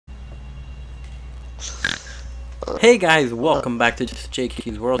Hey guys, welcome back to just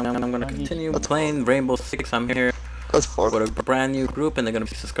JK's World. And I'm gonna continue playing Rainbow Six. I'm here with a brand new group, and they're gonna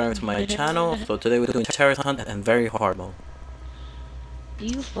be subscribing to my channel. So today we're doing terrorist hunt and very hard mode. Do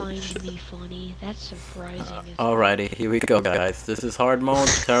you find me funny? That's surprising. Alrighty, here we go, guys. This is hard mode,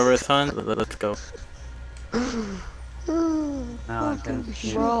 terrorist hunt. Let's go. Bro,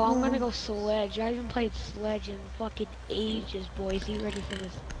 I'm gonna go Sledge. I haven't played Sledge in fucking ages, boys. You ready for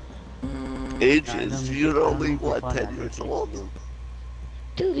this? Ages? You're only, what, 10 years old?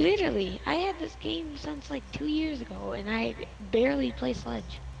 Dude, literally, I had this game since like 2 years ago, and I barely play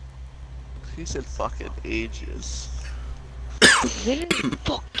Sledge. He said fucking ages. Literally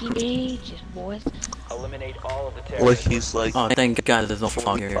fucking ages, boys. Eliminate all of the Like terrorists. he's like Oh, thank God there's no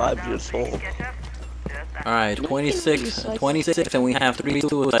fog here. 5 years old. Alright, 26, and we have 3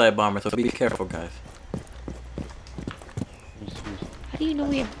 suicide bombers, so be careful, guys. How do you know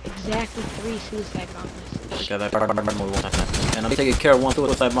we have exactly 3 suicide bombers? Okay, that and I'm taking care of 1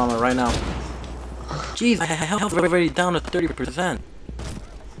 suicide bomber right now. Jeez, I health already down to 30%.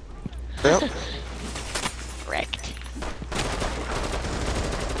 Yep. Wrecked.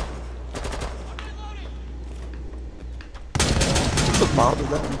 What's the bomb with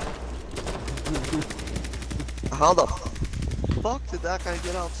that? How the fuck did that guy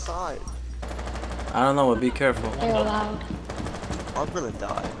get outside? I don't know, but be careful. They're loud. I'm gonna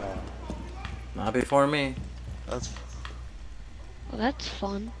die. Not before me. That's Well, that's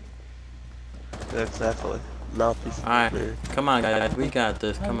fun. exactly. Not before Alright, me. come on, guys. We got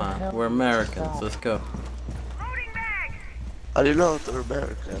this. Come on. We're Americans. Let's go. I didn't know if they're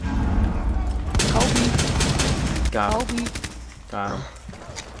American. Got him. Got him.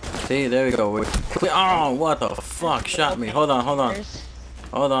 See, there we go. Oh, what the fuck? Shot me. Hold on. Hold on.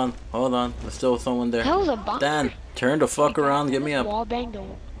 There's still someone there. That was a bomb. Dan, turn the fuck around. Get me up.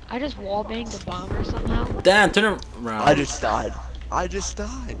 I just wall banged the bomber somehow. Dan, turn around. I just died. What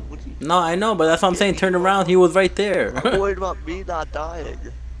do you No, I know, but that's what I'm saying. Turn around. He was right there. I'm worried about me not dying.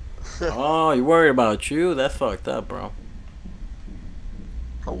 Oh, you worried about you? That's fucked up, bro.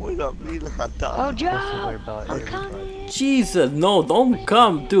 I'm worried about me not dying. Oh, Joe! I'm coming! Jesus, no, don't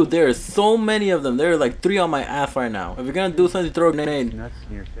come, dude. There are so many of them. There are like 3 on my ass right now. If you're gonna do something, throw a grenade. Nuts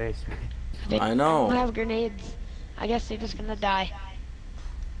in your face. I I know. don't have grenades. I guess they're just gonna die.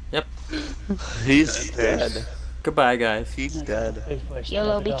 Yep. He's dead. Goodbye, guys. He's dead.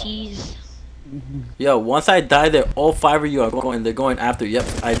 Yellow bitches. Yo, once I die, they're all 5 of you are going. They're going after. Yep,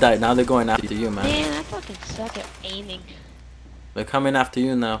 I died. Now they're going after you, man. Man, I fucking suck at aiming. They're coming after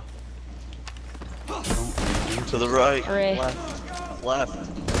you now. To the right. Hooray. Left.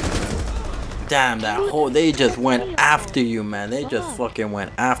 Damn, that whole. They just went after you, man. They just fucking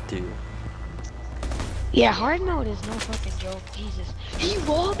went after you. Yeah, hard mode is no fucking joke. Jesus. He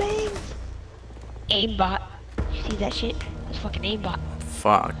wall bangs! Aimbot. You see that shit? It's fucking aimbot.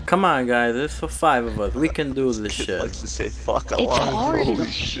 Fuck. Come on, guys. There's for 5 of us. We can do this He shit. likes to say fuck a It's lot. hard Holy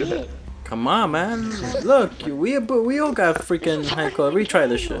as shit. Come on, man. Look, we all got freaking high call. Retry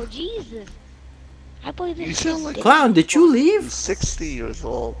this Oh, shit. Jesus. I played this You sound like Clown, did you He's leave? 60 years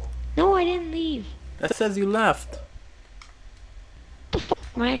old. No, I didn't leave. That says you left.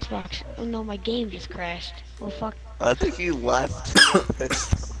 My Xbox. Oh no, my game just crashed. Well, fuck. I think he left.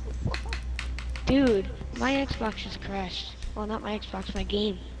 Dude, my Xbox just crashed. Well, not my Xbox, my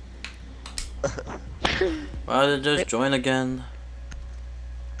game. Why did just join again?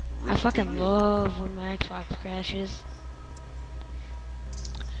 I fucking love when my Xbox crashes.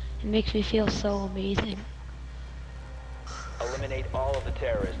 It makes me feel so amazing. Eliminate all of the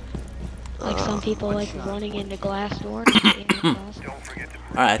terrorists. Like some people like running into glass doors. Alright,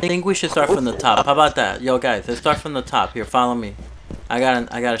 I think we should start from the top. How about that? Yo, guys, let's start from the top. Here, follow me. I got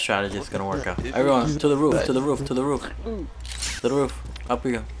a strategy that's gonna work out. Everyone, to the roof, to the roof, to the roof. To the roof. Up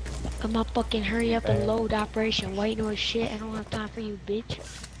we go. Come on, fucking hurry up and load Operation White Noise shit. I don't have time for you, bitch.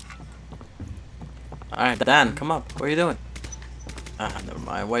 Alright, Dan, come up. What are you doing? Ah, never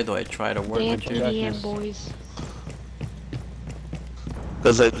mind. Why do I try to work Damn with you? EDM boys.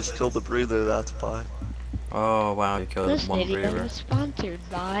 Because I just killed the breather, that's why. Oh, wow, you killed This one video breather. is sponsored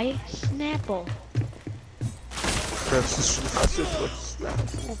by Snapple. Press the sponsor for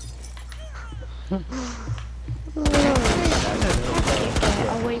Snapple.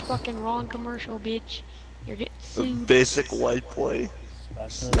 Oh wait, fucking wrong commercial, bitch. You're getting sued. Basic white boy.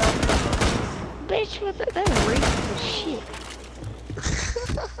 Bitch, what the, that's racist as shit.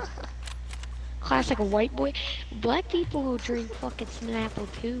 Classic white boy. Black people who drink fucking Snapple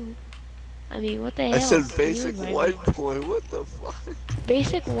too. I mean, what the hell? I said You basic and my white boy, what the fuck?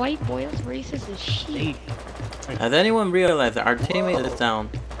 Basic white boy, that's racist as shit. Has anyone realized that our teammate is down?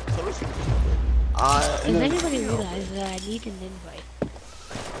 Does anybody realize that I need an invite?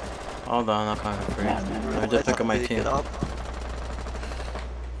 Hold on, I'm coming for you. Let me just pick up my team.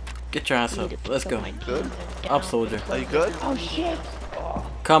 Get your ass I up. need to pick Let's up go. my team Good. and then Up, down. soldier. Are you good? Oh shit!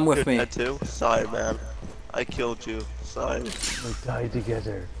 Come with me. That too? Sorry, man. I killed you. Sorry. We die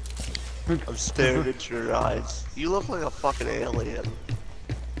together. I'm staring into your eyes. You look like a fucking alien.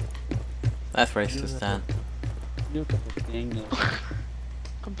 That's racist, Dan. You look like a thing.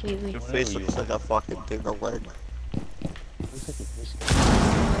 Completely. Your face looks like a fucking dingling. Looks like a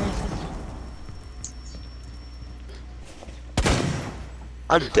fish.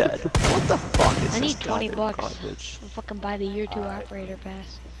 I'm dead. What the fuck is I this need 20 goddamn bucks. garbage? I'll fucking buy the year 2 operator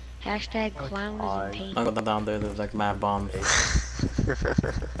pass. Hashtag clowns and paint. I'll go down there, there's like mad bombs.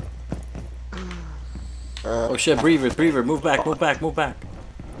 Oh shit, Breather, move back. Kill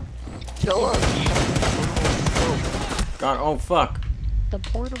him. God, oh fuck. The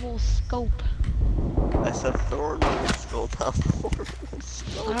portable scope. I said throw a skull down. Portable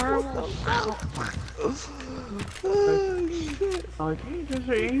scope. Oh, shit. Oh, he's just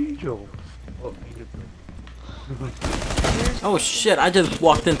an angel. Oh, Oh shit, I just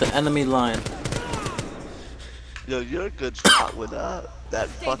walked into enemy line. Yo, you're a good shot with that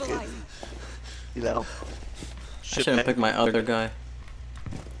fucking, you know. I shouldn't pick my other guy.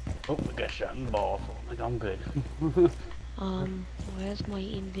 oh, I got shot in the ball. Like, I'm good. Where's my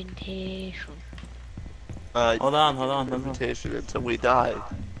invitation? Hold on. Invitation until we die.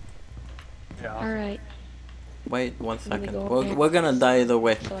 Yeah. Alright, Wait 1 Let me second. go We're, back. we're gonna die either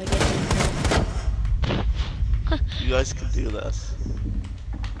way. so I get the You guys can do this.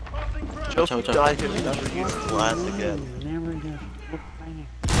 Joe, if you Chow. die here, you never use glass again. Never just look right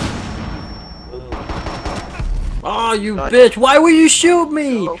Oh, you bitch! Why would you shoot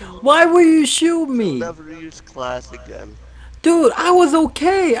me? Why would you shoot me? Never use glass again. Dude, I was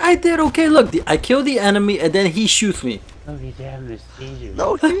okay. I did okay. Look, I killed the enemy and then he shoots me. Oh, he's having a seizure.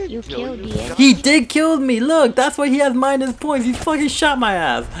 No, he didn't You kill killed you. the enemy. He did kill me. Look, that's why he has minus points. He fucking shot my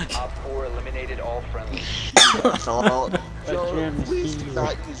ass. Op 4 eliminated all friendlies. So, Joe, Jim, please do Steve.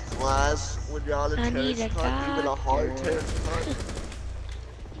 not use glass when you're on a I need terrorist a hunt, even a hard doctor. terrorist hunt.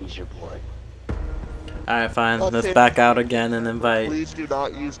 He's your boy. Alright, fine. Let's Okay. back out again and invite. Please do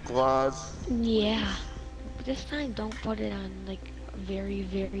not use glass. Yeah. This time don't put it on like very,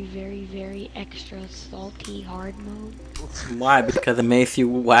 very, very, very extra salty hard mode. Why? Because it makes you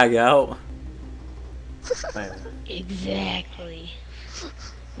wag out. Exactly.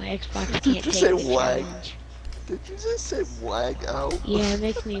 My Xbox Did can't you take say the wag? challenge. Did you just say wag out? Yeah, it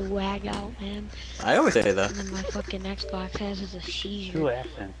makes me wag out, man. I always say that. And then my fucking Xbox has is a True seizure.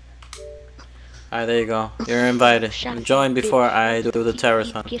 accent. Alright, there you go. You're invited. Join before I do the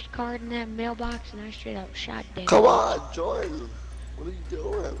terrorist hunt. Gift card in that mailbox, and I straight up shot down. Come on, join. What are you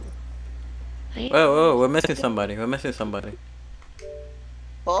doing? Whoa, we're missing somebody.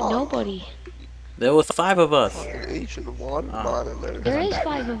 Oh, Nobody. There was 5 of us. fucking Asian water monitor. There is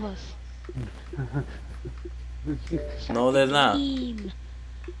 5 of us. No, there's not. Team.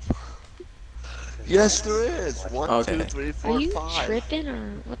 Yes, there is. 1, Okay. 2, 3, Are 4, you 5. tripping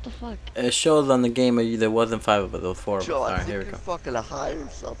or what the fuck? It shows on the game there wasn't 5 of us, there was 4 of us. Joe, I Alright, think here we you're go. fucking high or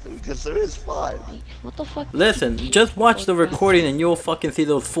something, because there is 5. What the fuck? Listen, just watch the recording and you'll fucking see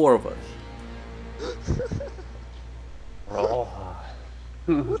those 4 of us. We're all high.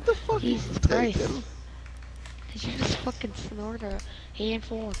 What the fuck Jesus are you Christ. taking? Did you just fucking snort a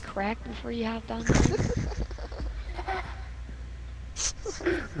handful of crack before you hopped on there?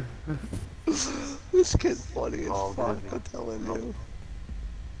 This kid's funny as Oh, fuck, really? I'm telling you.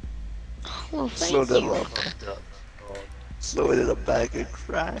 Well, So thank did you. So it in a bag of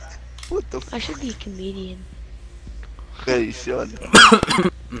crack. What the I fuck? should be a comedian. Yeah, you should.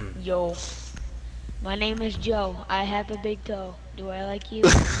 Yo. My name is Joe. I have a big toe. Do I like you?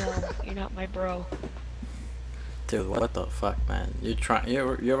 No, you're not my bro. Dude, what the fuck, man?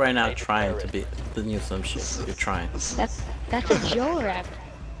 You're right now trying to be the new some shit. You're trying. That's a Joe rap.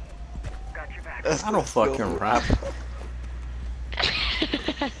 I don't fucking rap.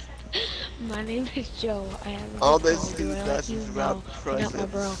 My name is Joe. I have a All big this toe. Do is I like that's you? his No, rap you're not my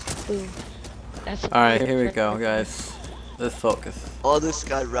bro. presence. Boom. That's a Alright, here we go, guys. Let's focus. All this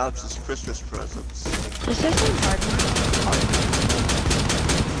guy raps is Christmas presents. Is this in hard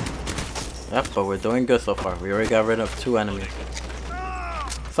mode? Yep, but we're doing good so far. We already got rid of 2 enemies.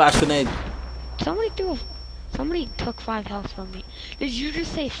 Flash grenade. Somebody took 5 health from me. Did you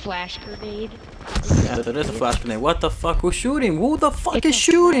just say flash grenade? Yeah, there is a flash grenade. What the fuck? Who's shooting? Who the fuck It's is a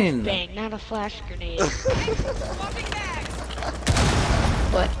shooting? Bang, not a flash grenade.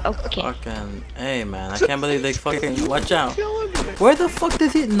 But okay. Fucking, hey man, I can't believe they fucking, watch out. Killing me. Where the fuck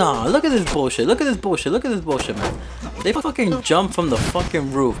does he? Nah, look at this bullshit. Look at this bullshit. Look at this bullshit, man. They fucking jump from the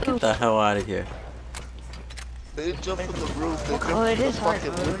fucking roof. Get the hell out of here. They jump from the roof. They Oh, it jump is from hard, the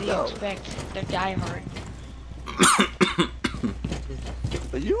bro. fucking What do you window. expect? They're die hard.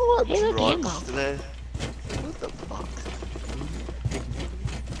 Are you on Hey, look, drugs ammo. today? What the fuck?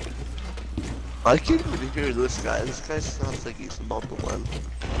 I can't even hear this guy. This guy sounds like he's mumbling.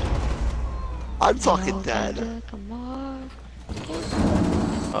 I'm fucking dead. Come on.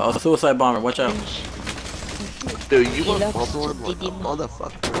 Oh, suicide bomber. Watch out. Dude, you He were looks mumbling like a diddy.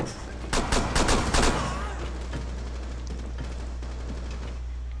 motherfucker.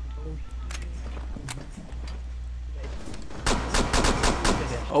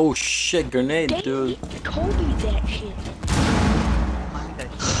 Oh shit, grenade, Dang, dude. Kobe that shit.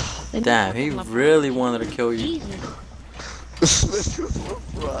 Damn, he really wanted to kill you. Jesus. This was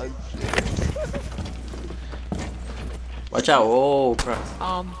LeBron James. Watch out. Oh crap.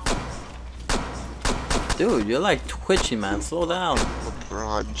 Dude, you're like twitching, man. Slow down.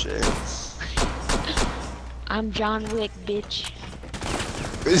 LeBron James. I'm John Wick, bitch.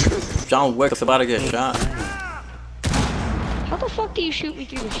 John Wick's about to get shot. How the fuck do you shoot me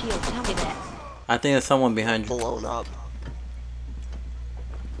through the shield? Tell me that. I think there's someone behind you. Blown up.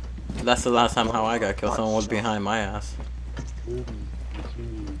 That's the last time how I got killed. Someone was behind my ass.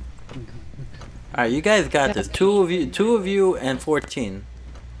 Alright, you guys got this. Two of you and 14.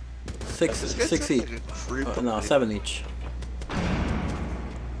 Six each. No, 7 each.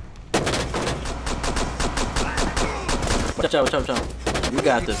 Watch out, watch out, watch out. You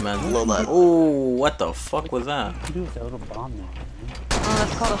got this, man. Oh, what the fuck was that? What do you do with that little bomb there? Oh,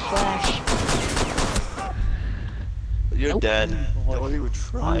 that's called a flash. You're Nope. dead. Don't even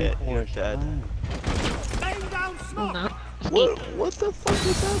try it. You're dead. Oh, no. What the fuck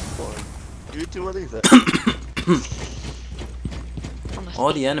is that for? You do anything.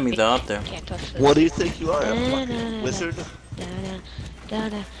 All the enemies are up there. Can't touch this. What do you think you are? A fucking wizard?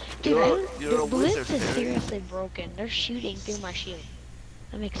 Dude, You're the a blitz wizard, is Harry. seriously broken. They're shooting through my shield.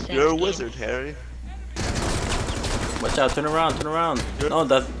 That makes sense. You're a game. wizard, Harry. Watch out, turn around, turn around. No,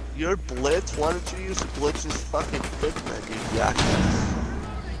 that's... You're Blitz. Why don't you use Blitz's fucking pigment, you jackass?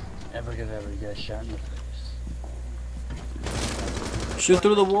 Ever get shot in the face. Shoot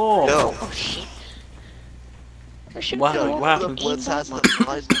through the wall. Yo, Oh shit. They're shooting What- through the what wall. happened? Blitz has Aimbot the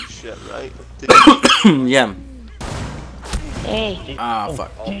mind shit, right? Dude, Yeah. Hey. Ah,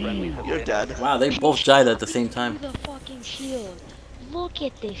 fuck. All friendlies have you're been dead. Wow, they both died at the same time. Through the fucking shield. Look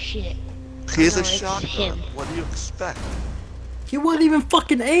at this shit. He's No, a it's shotgun. him. What do you expect? He wasn't even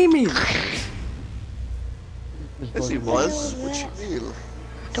fucking aiming. Yes, he was. What you mean?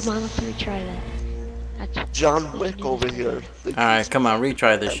 Come on, let's retry that. That's John Wick over here. Alright, come on,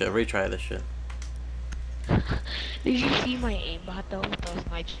 retry this shit, retry this shit. Did you see my aimbot though? With those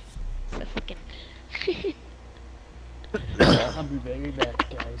snipes. The fucking. I'll be very back,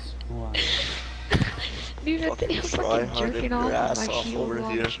 guys. Hold on. Dude, I Fucking think I'm try fucking harder jerking your off ass with my off shield over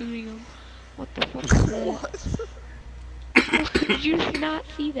while here. I'm shooting him. What the fuck is that? What? Did you not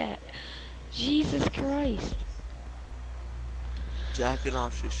see that? Jesus Christ. Jacking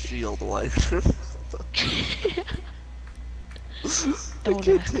off your shield, wife. I Don't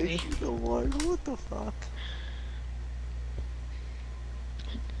can't ask take me. you no more. What the fuck?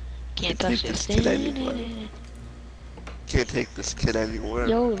 Can't Take touch this this. kid anywhere. Can't take this kid anywhere.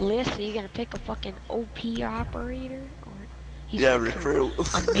 Yo, Liz, are you gonna pick a fucking OP operator? Or he's Yeah, fucking recruit.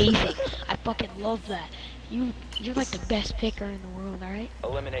 amazing. I fucking love that. You're like the best picker in the world, alright?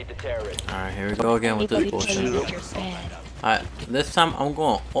 eliminate the terrorist. Alright, here we go again with this Anybody tell you bullshit. that you're bad. Alright, this time I'm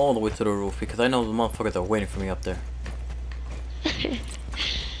going all the way to the roof because I know the motherfuckers are waiting for me up there.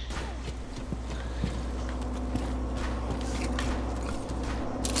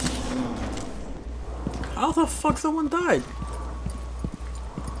 How the fuck someone died?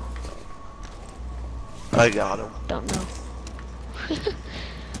 I got him. Don't know.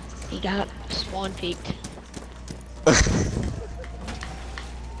 He got spawn peaked.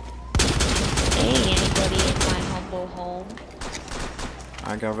 Hey, anybody in my humble home?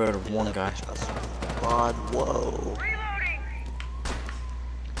 I got rid of one guy. God, whoa.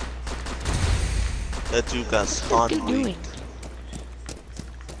 That dude got What's spawn this dude doing? weak.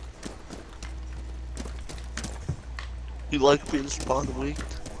 You like being spawn weak?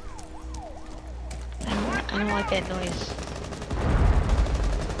 I don't like that noise.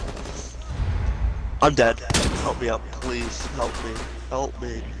 I'm dead. Help me out, please. Help me. Help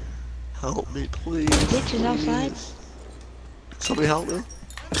me. Help me, please. Bitch is outside. Please. Somebody help me.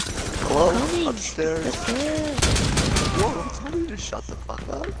 Hello? Coming. Upstairs. Let's go. Whoa, tell me to shut the fuck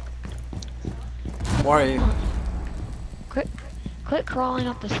up. Where are you? Quick. Quit crawling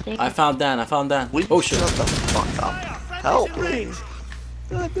up the stairs. I found Dan. I found Dan. We Oh shit. shut the fuck up. Help me!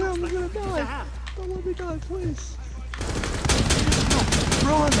 God damn, we're gonna die. Don't let me die, please.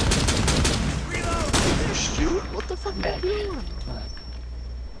 Run! Did you shoot? What the fuck are you doing?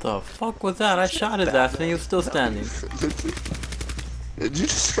 The fuck was that? I shot his ass and he was still standing. Did you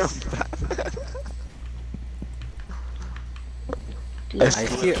just come back?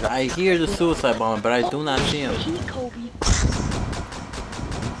 Dude, I hear the suicide bomber, but I do not see him. He Kobe.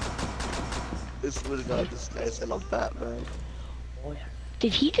 This would have got this guy said I'm Batman.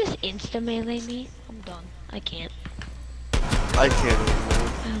 Did he just insta melee me? I'm done. I can't. I can't anymore.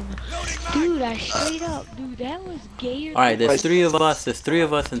 I don't know. Dude, I straight up. Dude, that was gayer. Alright, there's 3 of us. There's 3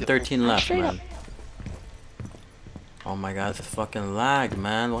 of us and 13 left, Straight man. Oh my god, this fucking lag,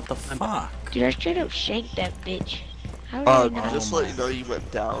 man. What the fuck? Dude, I straight up shanked that bitch. How did I not Just let you know you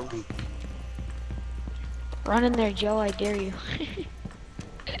went down. run in there, Joe? I dare you.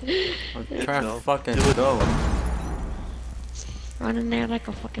 I'm trying to fucking Do it. go. Run in there like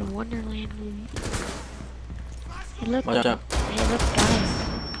a fucking Wonderland movie. Hey, look, Watch out. Hey, look, guys.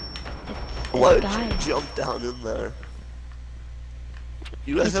 Why did guys. you jump down in there?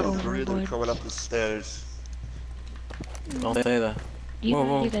 You guys It's have a over, breather boy. coming up the stairs. Don't say that. You Whoa,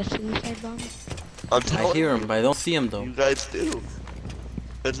 wanna whoa. do that suicide bomb? I'm I telling hear you, him, but I don't see him though. you guys do.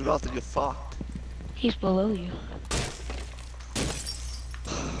 It's about to get fucked. He's below you.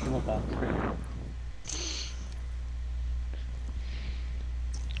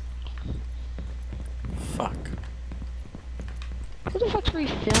 Fuck. Who the fuck's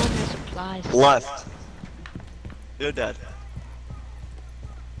refilling the supplies? Left. You're dead.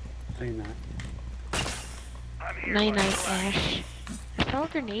 No, you're not. Night night, Ash. I throw a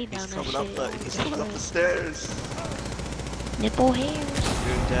grenade down He's that coming up shit. the he's coming up the stairs. Nipple hairs.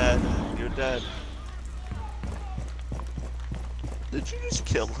 You're dead. You're dead. Did you just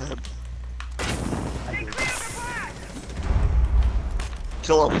kill him?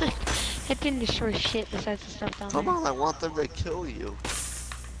 Kill him. That didn't destroy shit besides the stuff down Come there. on, I want them to kill you.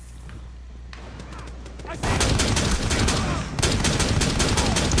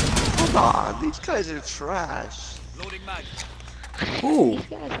 Come on, these guys are trash. Ooh, These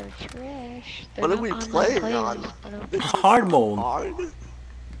guys are trash. They're What are not we online playing players, on? but This is hard mode. hard.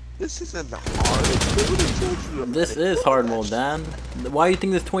 This isn't hard. They would've told you about This it. is hard mode, Dan. Why do you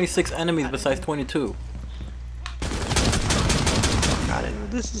think there's 26 enemies besides 22? Got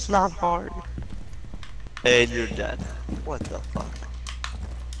it. This is not hard. And you're dead. What the fuck?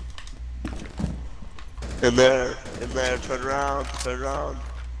 In there, turn around,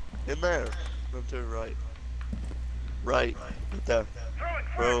 In there, move to the right. Right, there.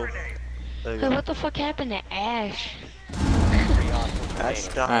 Bro. There you Hey, go. what the fuck happened to Ash? Ash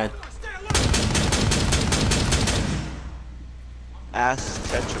died. Alright, Ash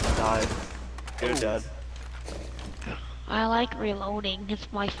Ketchup died. You're dead. I like reloading. It's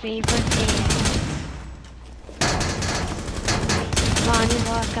my favorite thing. Come on, you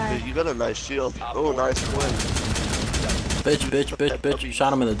lost, guys. Dude, you got a nice shield. Oh, nice win. bitch.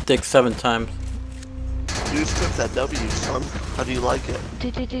 Shot him in the dick 7 times. You just took that W, son. How do you like it?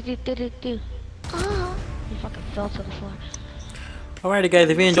 Do. Ah. You fucking fell to the floor. Alrighty guys,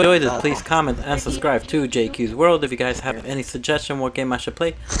 if you enjoyed this, please comment and subscribe to JQ's World. If you guys have any suggestion what game I should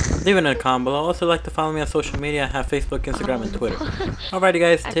play, leave it in a comment below. Also like to follow me on social media. I have Facebook, Instagram, and Twitter. Alrighty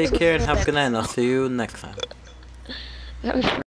guys, take care and have a good night, and I'll see you next time. That was